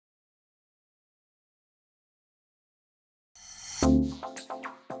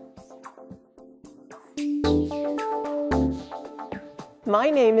My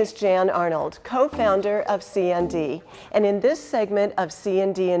name is Jan Arnold, co-founder of CND, and in this segment of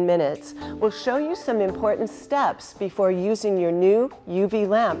CND in Minutes, we'll show you some important steps before using your new UV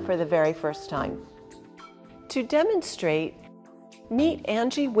lamp for the very first time. To demonstrate, meet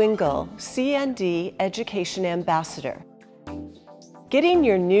Angie Wingle, CND Education Ambassador. Getting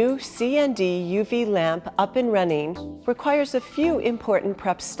your new CND UV lamp up and running requires a few important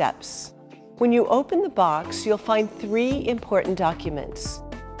prep steps. When you open the box, you'll find 3 important documents.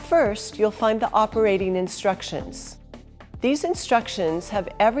 First, you'll find the operating instructions. These instructions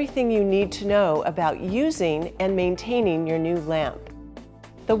have everything you need to know about using and maintaining your new lamp.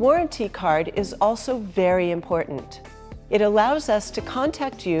 The warranty card is also very important. It allows us to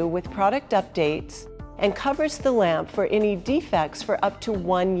contact you with product updates and covers the lamp for any defects for up to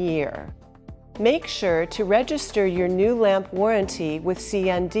 1 year. Make sure to register your new lamp warranty with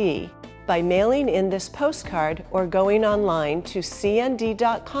CND by mailing in this postcard or going online to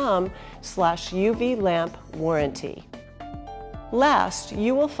cnd.com/UV-lamp-warranty. Last,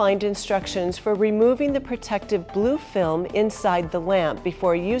 you will find instructions for removing the protective blue film inside the lamp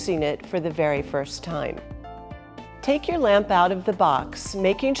before using it for the very first time. Take your lamp out of the box,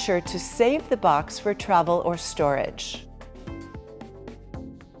 making sure to save the box for travel or storage.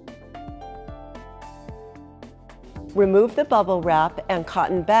 Remove the bubble wrap and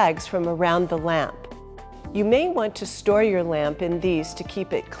cotton bags from around the lamp. You may want to store your lamp in these to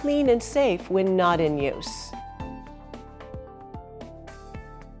keep it clean and safe when not in use.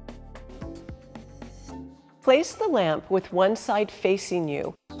 Place the lamp with one side facing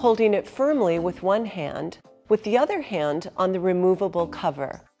you, holding it firmly with one hand, with the other hand on the removable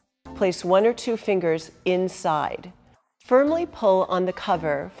cover. Place 1 or 2 fingers inside. Firmly pull on the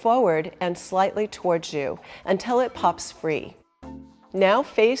cover forward and slightly towards you until it pops free. Now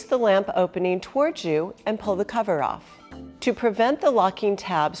face the lamp opening towards you and pull the cover off. To prevent the locking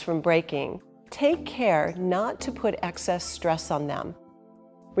tabs from breaking, take care not to put excess stress on them.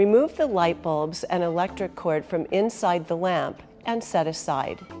 Remove the light bulbs and electric cord from inside the lamp and set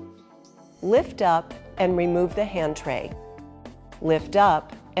aside. Lift up and remove the hand tray. Lift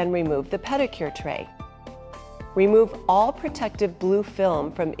up and remove the pedicure tray. Remove all protective blue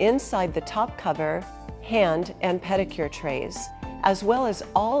film from inside the top cover, hand, and pedicure trays, as well as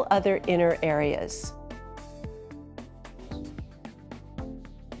all other inner areas.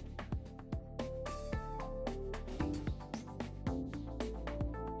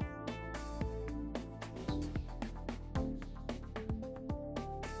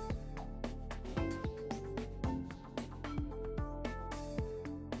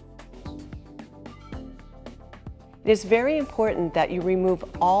 It is very important that you remove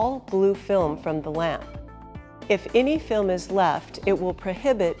all blue film from the lamp. If any film is left, it will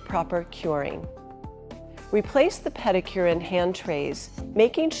prohibit proper curing. Replace the pedicure and hand trays,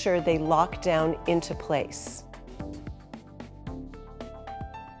 making sure they lock down into place.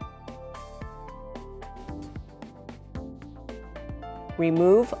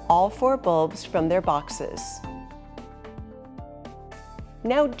 Remove all 4 bulbs from their boxes.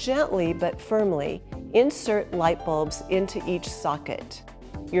 Now gently but firmly insert light bulbs into each socket.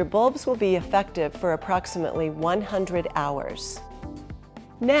 Your bulbs will be effective for approximately 100 hours.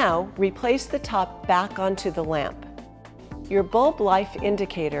 Now replace the top back onto the lamp. Your bulb life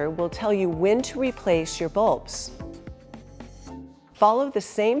indicator will tell you when to replace your bulbs. Follow the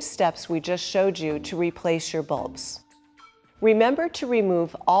same steps we just showed you to replace your bulbs. Remember to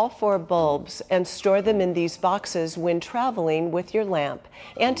remove all 4 bulbs and store them in these boxes when traveling with your lamp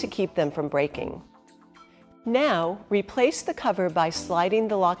and to keep them from breaking. Now, replace the cover by sliding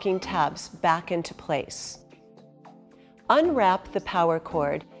the locking tabs back into place. Unwrap the power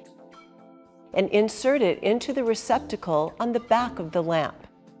cord and insert it into the receptacle on the back of the lamp.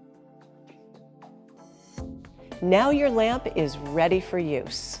 Now your lamp is ready for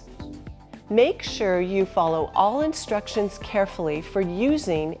use. Make sure you follow all instructions carefully for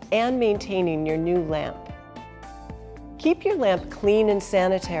using and maintaining your new lamp. Keep your lamp clean and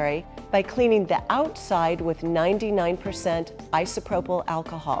sanitary by cleaning the outside with 99% isopropyl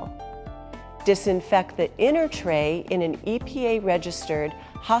alcohol. Disinfect the inner tray in an EPA-registered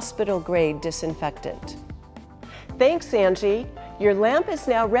hospital-grade disinfectant. Thanks, Angie. Your lamp is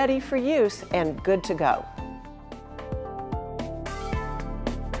now ready for use and good to go.